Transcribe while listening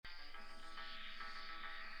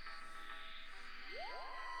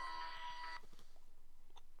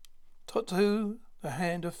Doctor Who, The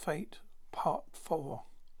Hand of Fate, Part 4.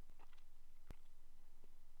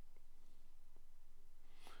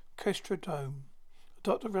 Kestra Dome. The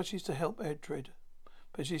Doctor rushes to help Eldred,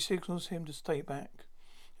 but she signals him to stay back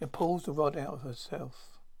and pulls the rod out of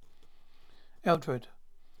herself. Eldred.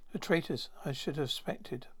 The traitors I should have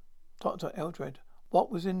suspected. Dr. Eldred.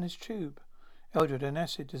 What was in this tube? Eldred. An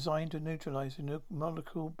acid designed to neutralize the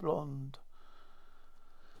molecule blonde.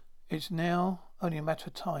 It's now only a matter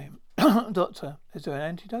of time. Doctor, is there an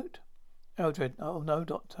antidote? Eldred. Oh no,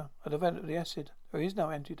 Doctor. I developed the acid. There is no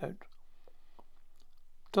antidote.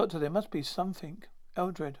 Doctor, there must be something.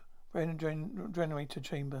 Eldred. Generator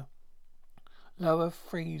chamber. Lower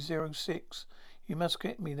 306. You must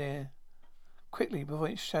get me there. Quickly, before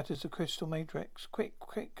it shatters the crystal matrix. Quick,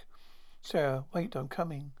 quick. Sarah, wait, I'm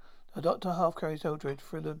coming. The Doctor half carries Eldred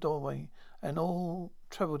through the doorway and all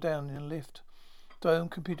travel down in a lift. Dome,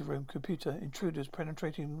 computer room, computer, intruders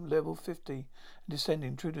penetrating level 50 and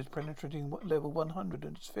descending, intruders penetrating level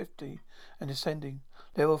 150 and descending,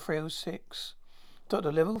 level 306.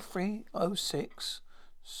 Doctor, level 306?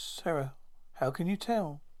 Sarah, how can you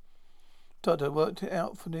tell? Doctor, worked it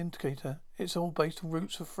out from the indicator. It's all based on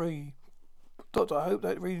roots of 3. Doctor, I hope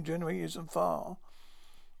that reading generator isn't far.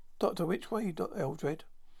 Doctor, which way, Eldred?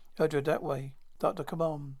 Eldred, that way. Doctor, come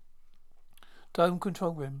on. Dome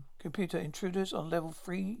control room. Computer, intruders on level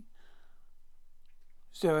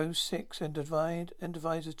 306 and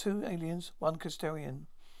divides 2 aliens, 1 Casterian.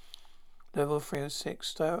 Level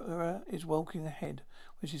 306. Sarah is walking ahead,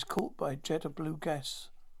 which is caught by a jet of blue gas.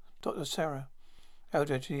 Dr. Sarah.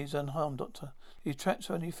 Eldred, she is unharmed, Doctor. These traps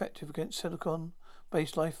are only effective against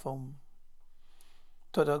silicon-based life form.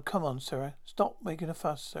 Doctor, come on, Sarah. Stop making a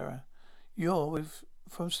fuss, Sarah. You're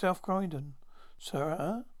from South Croydon.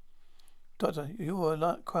 Sarah? Doctor, you are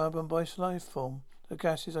like carbon-based life form. The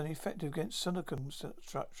gas is only effective against silicon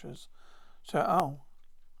structures. Sarah, oh.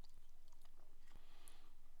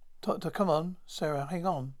 Doctor, come on. Sarah, hang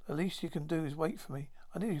on. The least you can do is wait for me.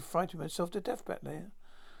 I nearly frightened myself to death back there.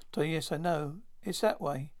 Doctor, yes, I know. It's that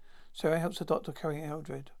way. Sarah helps the Doctor carry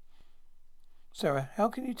Eldred. Sarah, how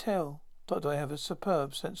can you tell? Doctor, I have a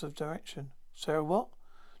superb sense of direction. Sarah, what?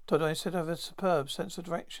 Doctor, I said I have a superb sense of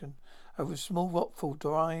direction. Over a small rockfall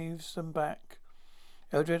drives them back.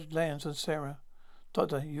 Eldred lands on Sarah.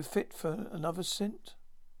 Doctor, you fit for another stint?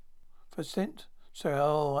 For a stint? Sarah,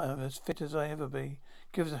 oh, I am as fit as I ever be.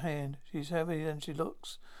 Give us a hand. She's heavier than she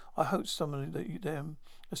looks. I hope some of them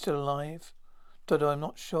are still alive. Doctor, I'm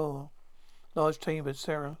not sure. Large chamber,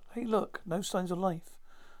 Sarah. Hey, look, no signs of life.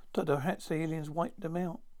 Doctor, perhaps the aliens wiped them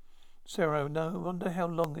out. Sarah, no, I wonder how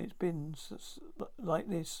long it's been like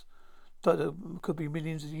this. Doctor, could be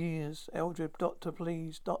millions of years. Eldred, Doctor,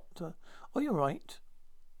 please, Doctor. Oh, you're right.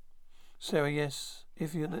 Sarah, yes.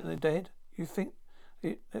 If they're dead, you think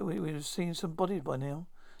we'd have seen some bodies by now.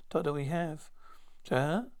 Doctor, we have.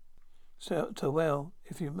 Sarah? Doctor, well,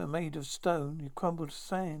 if you're made of stone, you crumble to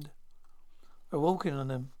sand. We're walking on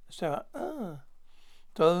them. Sarah,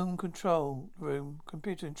 Dome control room.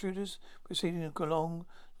 Computer, intruders proceeding along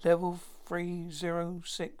level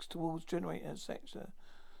 306 towards generator sector.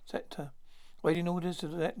 Waiting orders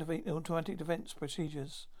to activate automatic defense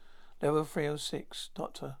procedures. Level 306.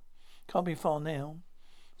 Doctor. Can't be far now.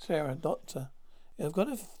 Sarah. Doctor. I've got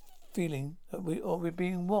a feeling that we're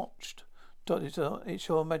being watched. Doctor, it's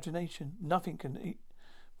your imagination. Nothing's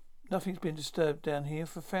been disturbed down here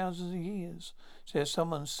for thousands of years. Sarah,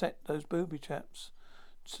 someone set those booby traps.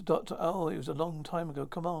 So, Doctor, oh, it was a long time ago.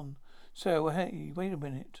 Come on. Sarah, well, hey, wait a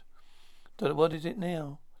minute. Doctor, what is it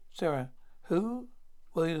now? Sarah, who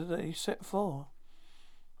were they set for?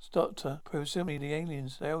 Doctor, presumably the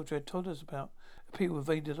aliens Eldred told us about. The people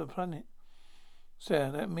invaded the planet.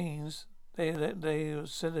 Sarah, that means they are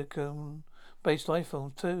silicon-based life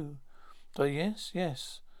forms too. Doctor,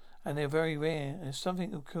 yes. And they're very rare. There's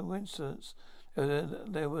something of coincidence.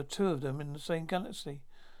 There were 2 of them in the same galaxy.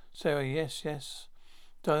 Sarah, yes.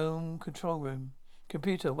 Dome control room.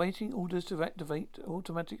 Computer, waiting orders to activate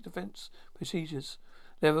automatic defense procedures.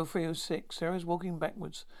 Level 306. Sarah's walking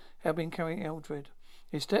backwards, helping carry Eldred.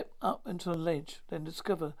 They step up into the ledge, then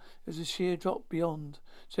discover there's a sheer drop beyond.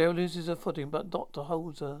 Sarah loses her footing, but Doctor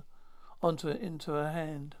holds her onto it into her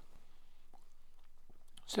hand.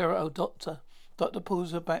 Sarah, oh, Doctor. Doctor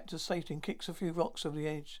pulls her back to safety and kicks a few rocks over the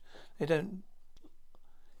edge. They don't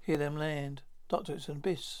hear them land. Doctor, it's an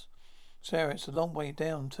abyss. Sarah, it's a long way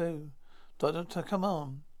down too. Doctor, come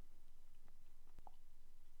on.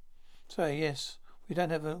 Sarah, yes. We don't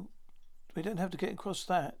have to get across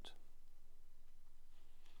that.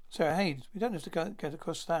 Sarah, hey, we don't have to get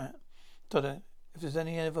across that. Doctor, if there's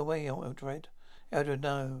any other way, Eldred. Eldred,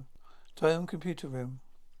 no. Dome computer room.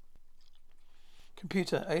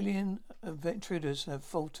 Computer, alien intruders have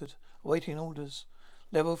faltered. Awaiting orders.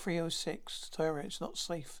 Level 306. Sarah, it's not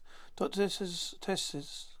safe. Doctor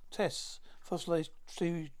tests fossilized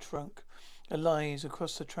tree trunk and lies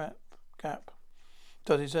across the trap gap.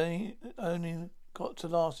 Doctor, it's only got to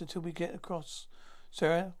last until we get across.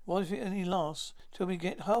 Sarah, what if it only lasts till we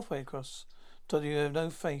get halfway across? Doctor, you have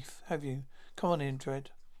no faith, have you? Come on in,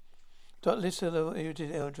 Dredd. Doctor lifts the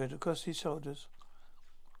irritated Eldred across his shoulders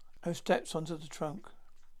and steps onto the trunk.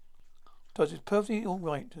 Doctor, it's perfectly all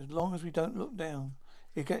right as long as we don't look down.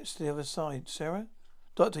 It gets to the other side. Sarah?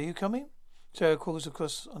 Doctor, are you coming? Sarah crawls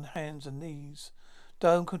across on hands and knees.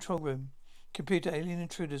 Dome control room. Computer, alien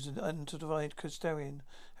intruders and unidentified Custarian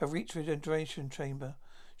have reached the regeneration chamber.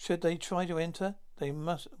 Should they try to enter, they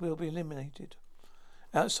will be eliminated.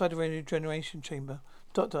 Outside the regeneration chamber.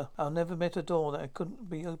 Doctor, I've never met a door that couldn't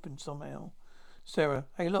be opened somehow. Sarah,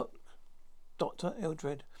 hey look. Doctor,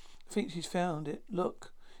 Eldred thinks he's found it.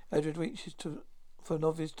 Look. Eldred reaches for an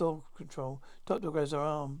obvious door control. Doctor grabs her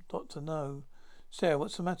arm. Doctor, no. Sarah,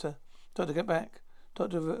 what's the matter? Doctor, get back.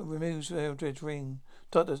 Doctor removes Eldred's ring.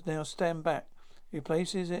 Doctor, now stand back. He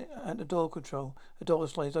places it at the door control. The door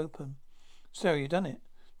slides open. Sarah, you done it.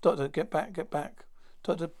 Doctor, get back, get back.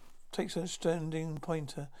 Doctor takes a standing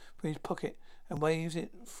pointer from his pocket and waves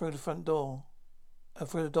it through the front door.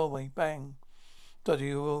 Through the doorway. Bang. Doctor,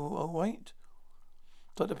 you all right?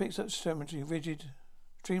 Doctor picks up extremely rigid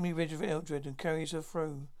Eldred and carries her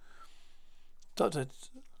through. Doctor,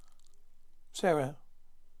 Sarah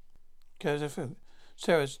carries her through.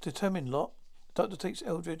 Sarah's determined lot. Doctor takes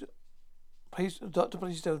Eldred. Doctor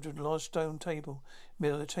places Eldred on a large stone table,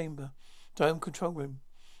 middle of the chamber. Dome control room.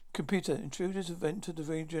 Computer, intruders have entered the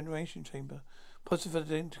regeneration chamber. Positive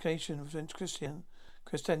identification of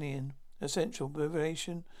Christianian. Essential.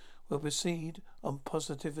 Revelation will proceed on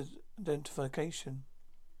positive identification.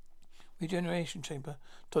 Regeneration chamber.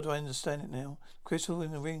 Doctor, I understand it now. Crystal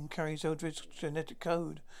in the ring carries Eldred's genetic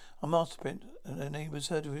code. A masterprint and enables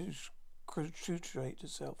her to recuperate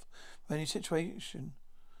herself from any situation,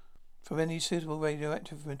 from any suitable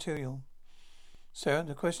radioactive material. Sarah,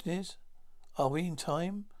 the question is, are we in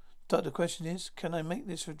time? Doctor, the question is, can I make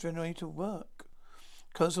this regenerator work?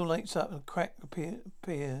 Console lights up and cracks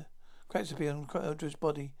appear on Eldred's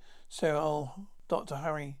body. Sarah, oh, Doctor,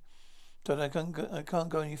 hurry. Doctor, I can't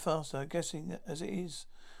go any faster. Guessing as it is,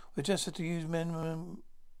 we have to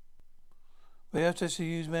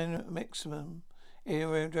use maximum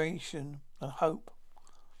irradiation and hope.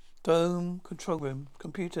 Dome control room.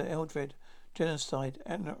 Computer, Eldred. Genocide.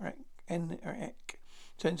 NREC.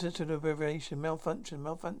 Sensor to the abbreviation.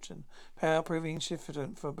 Malfunction. Power proving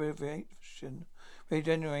insufficient for abbreviation.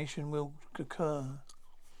 Regeneration will occur.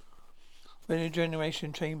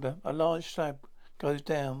 Regeneration chamber. A large slab goes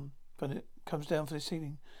down, but it comes down from the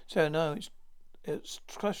ceiling. Sarah, no, it's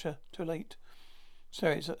Crusher. Too late.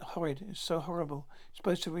 Sarah, it's horrid. It's so horrible. It's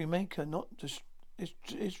supposed to remake her, not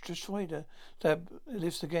it's destroyed her. Slab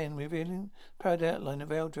lifts again, revealing proud outline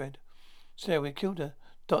of Eldred. Sarah, we killed her.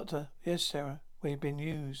 Doctor, yes, Sarah, we've been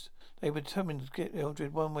used. They were determined to get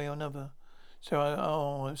Eldred one way or another. Sarah,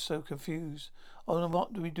 oh, I'm so confused. Oh, and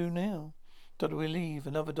what do we do now? Doctor, we leave.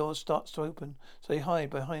 Another door starts to open, so they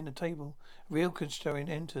hide behind the table. A real Custarian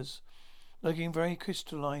enters, looking very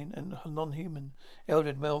crystalline and non-human.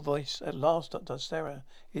 Eldred, male voice. At last, Doctor. Sarah,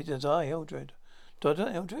 it is I, Eldred. Doctor,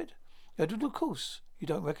 Eldred? Eldred, of course. You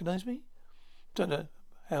don't recognize me? Doctor,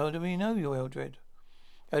 how do we know you're Eldred?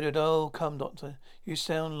 Eldred, oh, come, Doctor. You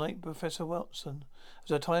sound like Professor Watson.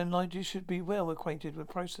 As a timeline, you should be well acquainted with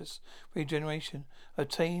process regeneration.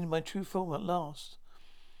 Obtained my true form at last.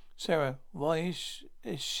 Sarah, why is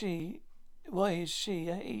she a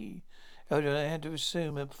he? Eldred, I had to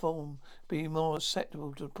assume a form be more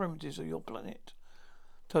acceptable to the primitives of your planet.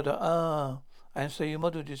 Doctor, and so you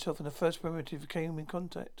modelled yourself on the first primitive who came in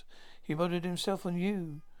contact. He modelled himself on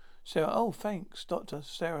you. Sarah, oh, thanks, Doctor.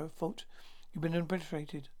 Sarah thought you've been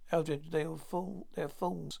obliterated. Eldred, they are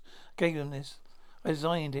fools. Gave them this. I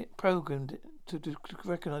designed it, programmed it to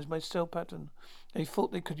recognize my cell pattern. They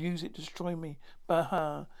thought they could use it to destroy me.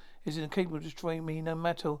 Baha is incapable of destroying me no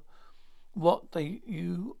matter what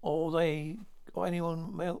you or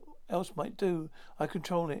anyone else might do. I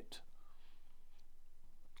controlled it,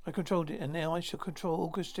 and now I shall control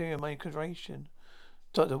all Custeria, my creation.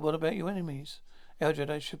 Doctor, what about your enemies?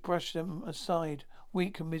 Eldred, I should brush them aside.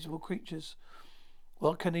 Weak and miserable creatures.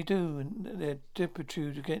 What can they do in their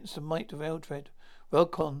decrepitude against the might of Eldred?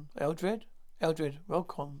 Relcon. Eldred,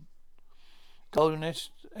 Relcon. Golden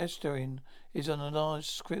Esterian is on a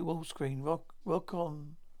large wall screen.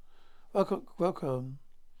 Relcon. On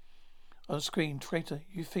screen, traitor.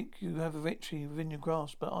 You think you have a victory within your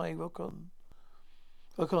grasp, but I, Relcon.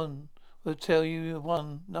 Look on. Will tell you have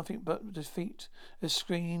won. Nothing but defeat. The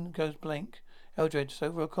screen goes blank. Eldred, so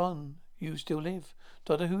rock on. You still live.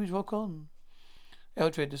 Doctor, who is rock on?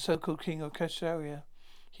 Eldred, the so-called king of Castaria.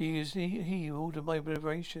 He who ordered my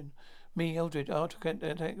liberation. Me, Eldred, are to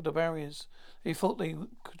attack the barriers. They thought they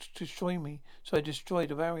could destroy me, so I destroyed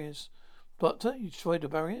the barriers. Doctor, you destroyed the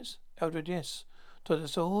barriers? Eldred, yes. Doctor,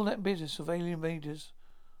 so all that business of alien invaders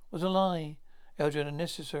was a lie. Eldred, a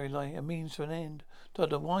necessary lie, a means to an end.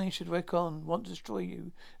 Doctor, why should Rekon want to destroy you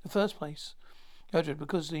in the first place? Eldred,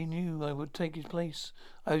 because he knew I would take his place.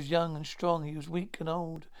 I was young and strong, he was weak and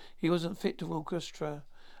old. He wasn't fit to rule Castra.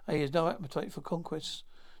 He has no appetite for conquest.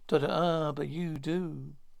 Doctor, but you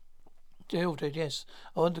do. Eldred, yes.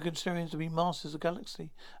 I want the Castrarians to be masters of the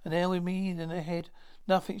galaxy. And now with me in their head,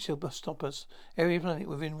 nothing shall stop us. Every planet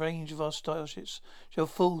within range of our starships shall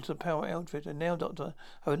fall to the power of Eldred. And now, Doctor,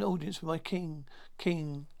 I have an audience with my king.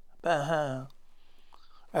 King Baha.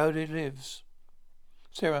 Eldred lives.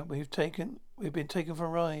 Sarah, we've been taken for a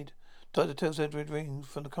ride. Doctor tells Eldred ring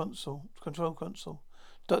from the control console.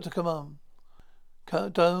 Doctor, come on.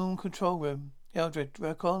 Dome control room. Eldred,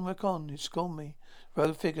 Rekon, you scorn me.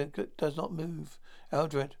 Rogue figure does not move.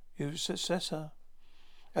 Eldred, you successor.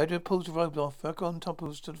 Eldred pulls the robe off. Rekon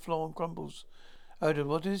topples to the floor and crumbles. Eldred,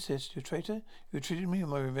 what is this? You traitor? You treated me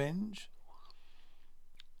with my revenge?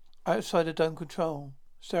 Outside the dome control.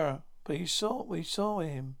 Sarah, but we saw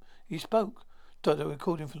him. He spoke. Doctor,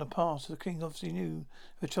 recording from the past. The king obviously knew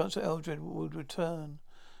the chance that Eldred would return.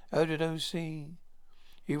 Eldred O.C.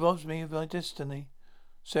 He robs me of my destiny.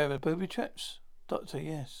 Sarah, booby traps? Doctor,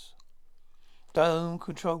 yes. Dome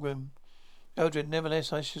control room. Eldred,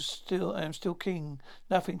 nevertheless, I am still king.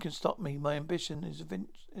 Nothing can stop me. My ambition is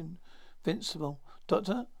invincible.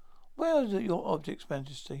 Doctor, where are your objects,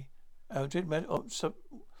 Majesty? Eldred,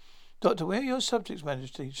 Doctor, where are your subjects,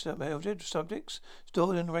 Majesty? Eldred, subjects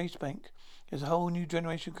stored in the race bank. There's a whole new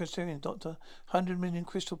generation of Castellians, Doctor. 100 million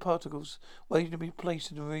crystal particles waiting to be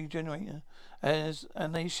placed in the regenerator.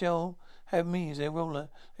 And they shall have me as their ruler.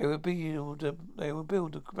 They will build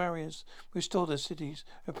the barriers, restore the cities,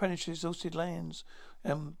 replenish the exhausted lands,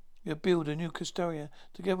 and build a new Castoria.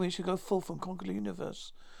 Together we shall go forth and conquer the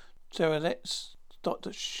universe. Sarah, let's.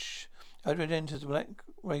 Doctor, shh. Eldred enters the black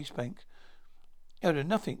race bank. Eldred,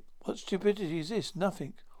 nothing. What stupidity is this?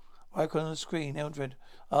 Nothing. Icon on the screen, Eldred.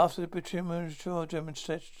 After the premature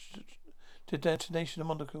detonation of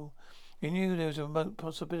Monaco, you knew there was a remote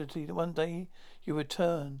possibility that one day you would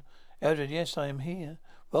return. Eldred, yes, I am here.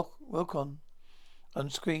 Welcome on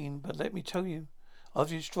screen, but let me tell you,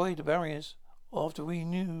 after you destroyed the barriers, after we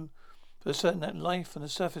knew for certain that life on the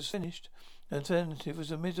surface finished, the alternative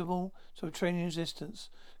was a miserable subterranean existence.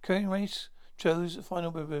 Current race chose the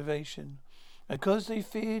final revelation. And because they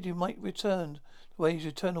feared you might return to wage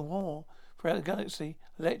eternal war throughout the galaxy,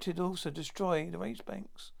 elected also destroy the race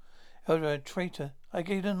banks. Eldred, traitor, I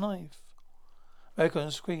gave them life. Back on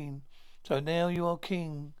the screen. So now you are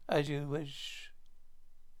king, as you wish.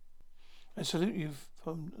 I salute you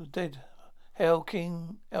from the dead. Hail,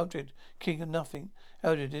 King Eldred, king of nothing.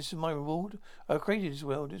 Eldred, this is my reward. I created this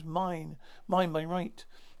world. It's mine. Mine by right.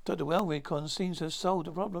 Dr. Welricon seems to have solved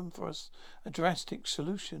the problem for us. A drastic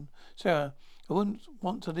solution. Sarah, I wouldn't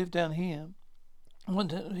want to live down here. I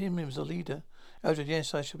want him as a leader. Eldred,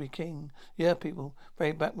 yes, I shall be king. Yeah, people,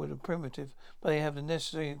 very backward and primitive, but they have the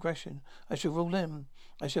necessary aggression. I shall rule them.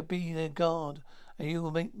 I shall be their guard, and you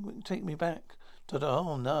will take me back.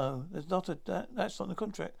 Oh no, there's not that's not the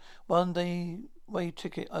contract. One way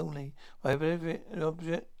ticket only. My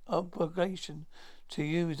obligation to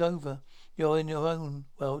you is over. You're in your own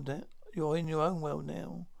world now. You're in your own world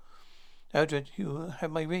now. Eldred, you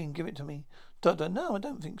have my ring. Give it to me. Doctor, no, I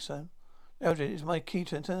don't think so. Eldred, it's my key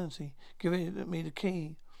to eternity. Give me the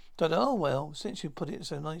key. Doctor, oh well, since you put it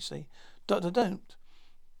so nicely. Doctor, don't.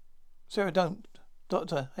 Sarah, don't.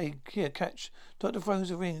 Doctor, hey, here, catch. Doctor throws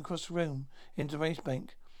a ring across the room into the race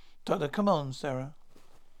bank. Doctor, come on, Sarah.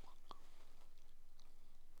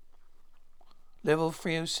 Level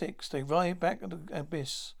 306. They ride back at the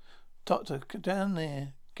abyss. Doctor, get down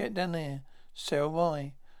there. Get down there. Sarah,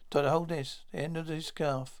 why? Doctor, hold this. The end of the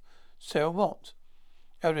scarf. Sarah, what?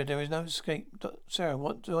 Eldred, there is no escape. Sarah,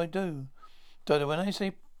 what do I do? Doctor, when I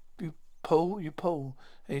say you pull, you pull.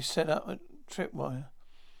 They set up a tripwire.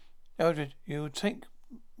 Eldred, you will take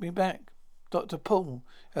me back. Doctor, pull.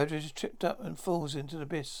 Eldred is tripped up and falls into the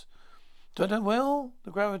abyss. Doctor, well,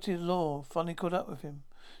 the gravity of the law finally caught up with him.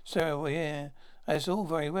 Sarah, well, yeah, that's all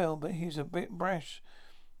very well, but he's a bit brash.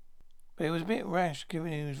 But he was a bit rash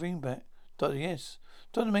giving him his ring back. Doctor, yes.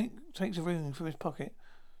 Doctor takes a ring from his pocket.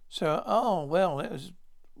 Sarah, oh, well, that was...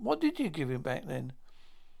 What did you give him back then?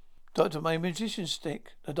 Doctor, my magician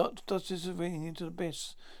stick. The doctor tosses the ring into the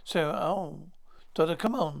abyss. Sarah, oh. Doctor,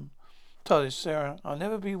 come on. TARDIS, Sarah, I'll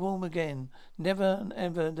never be warm again. Never and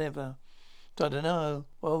ever, never. Doctor, no.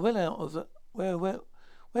 Well out of that. We're well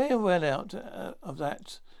out of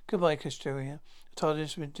that. Goodbye, Castoria.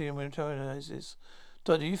 TARDIS materializes.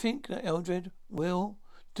 Doctor, do you think that Eldred will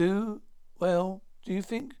do well? Do you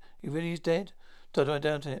think he really is dead? Doctor, I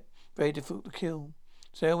doubt it. Very difficult to kill.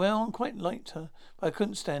 Sarah, well, I quite liked her, but I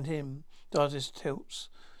couldn't stand him. TARDIS tilts.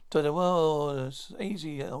 Doctor, well,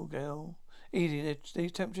 easy, old girl. Easy.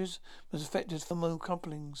 These temperatures must affect his thermal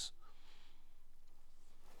couplings.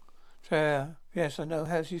 Sarah, yes, I know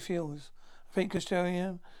how she feels. I think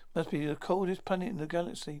Castoria must be the coldest planet in the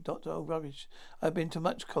galaxy. Doctor, oh, rubbish. I've been to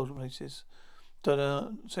much colder places.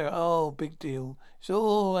 Doctor, Sarah, oh, big deal. It's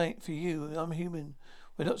all right for you. I'm human.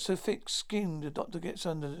 We're not so thick-skinned. The doctor gets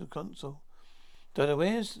under the console. Doctor,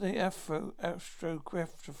 where's the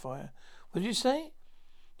astrographifier? What did you say?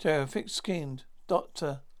 Sarah, thick-skinned.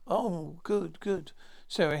 Doctor, oh, good.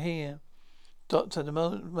 Sarah, here. Doctor, the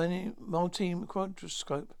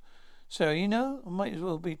multi-quadrascope. Sarah, you know, I might as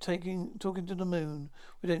well be talking to the moon.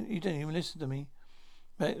 You don't even listen to me.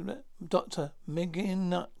 Doctor, Megan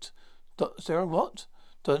Nut. Sarah, what?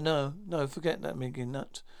 No, forget that, Megan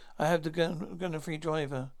Nut. I have the gunner-free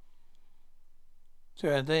driver.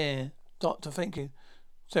 Sarah, there. Doctor, thank you.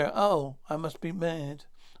 Sarah, oh, I must be mad.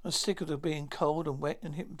 I'm sick of being cold and wet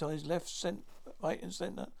and hypnotized right and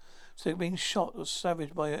centre. Sick of being shot or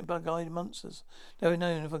savaged by bug-eyed monsters. Never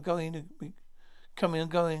known if I'm going to be coming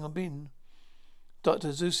and going or been.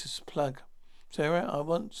 Dr. Zeus's plug. Sarah, I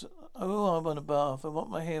want a bath. I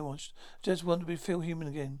want my hair washed. I just want to feel human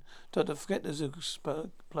again. Doctor, forget the Zeus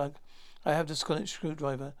plug. I have the sonic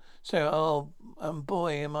screwdriver. Sarah, oh,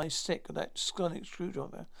 boy, am I sick of that sonic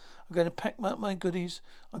screwdriver. I'm going to pack up my goodies.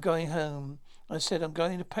 I'm going home. I said I'm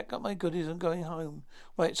going to pack up my goodies and going home.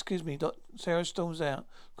 Right, excuse me, Sarah storms out.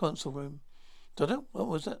 Console room. Doctor, what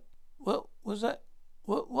was that? What was that?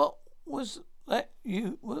 What was that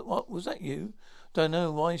you? What was that you? Don't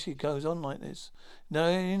know why she goes on like this.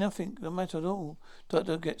 No, nothing. No matter at all.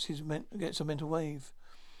 Doctor gets a mental wave.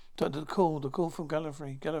 Doctor, the call from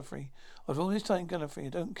Gallifrey. I've all this time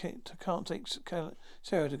Gallifrey. Can't take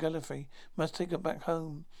Sarah to Gallifrey. Must take her back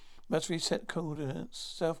home. Must reset coordinates.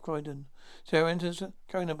 South Croydon. Sarah enters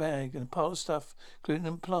carrying a bag and a pile of stuff, including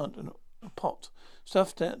a plant and a pot.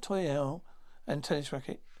 Stuffed out toy owl and tennis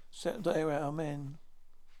racket. Set the air our men.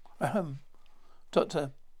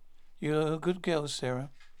 Doctor, you're a good girl,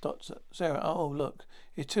 Sarah. Doctor, Sarah, oh look,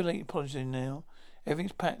 it's too late apologizing now.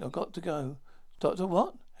 Everything's packed. I've got to go. Doctor,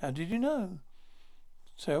 what? How did you know?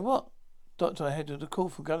 Sarah, what? Doctor, I had a call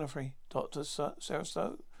from Gallifrey. Doctor, Sarah,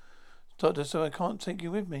 so? Doctor, so I can't take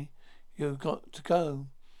you with me. You've got to go.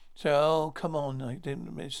 Sarah, oh, come on. I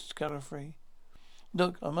didn't miss Gallifrey.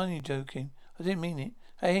 Look, I'm only joking. I didn't mean it.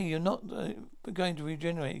 Hey, you're not going to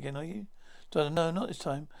regenerate again, are you? Doctor, no, not this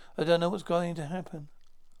time. I don't know what's going to happen.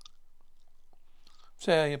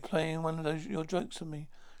 Sarah, you're playing one of your jokes on me.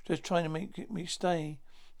 Just trying to make me stay.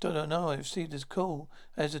 Don't know. I've received this call.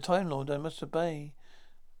 As a Time Lord, I must obey.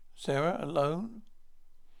 Sarah, alone?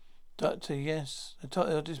 Doctor, yes. The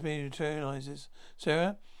TARDIS materializes.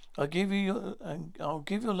 Sarah, I'll give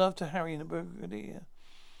your love to Harry and the Brigadier.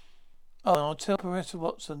 Oh, and I'll tell Professor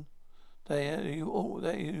Watson that you're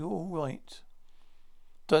all right.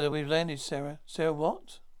 Doctor, we've landed, Sarah. Sarah,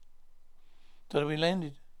 what? Doctor, we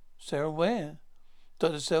landed. Sarah, where?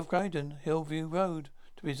 Doctor, South Croydon, Hillview Road,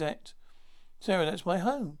 to be exact. Sarah, that's my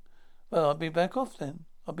home. Well, I'll be off then.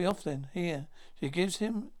 Here. She gives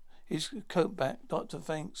him his coat back. Doctor,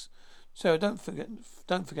 thanks. Sarah, don't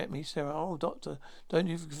forget me, Sarah. Oh, Doctor, don't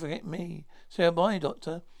you forget me. Sarah, bye,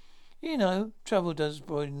 Doctor. You know, trouble does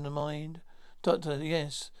broaden the mind. Doctor,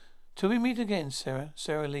 yes. Till we meet again, Sarah.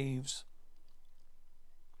 Sarah leaves.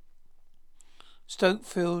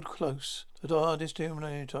 Stokefield Close. The TARDIS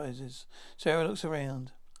demonetizes. Sarah looks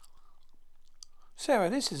around. Sarah,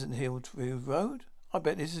 this isn't Hillview Road. I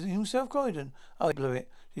bet this is in South Croydon. Oh, I blew it.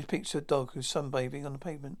 She speaks to a dog who's sunbathing on the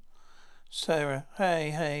pavement. Sarah,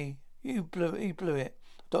 hey, he blew it.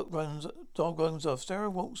 Dog runs off. Sarah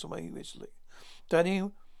walks away whistling. Daddy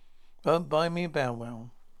won't buy me a bow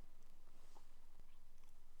wow.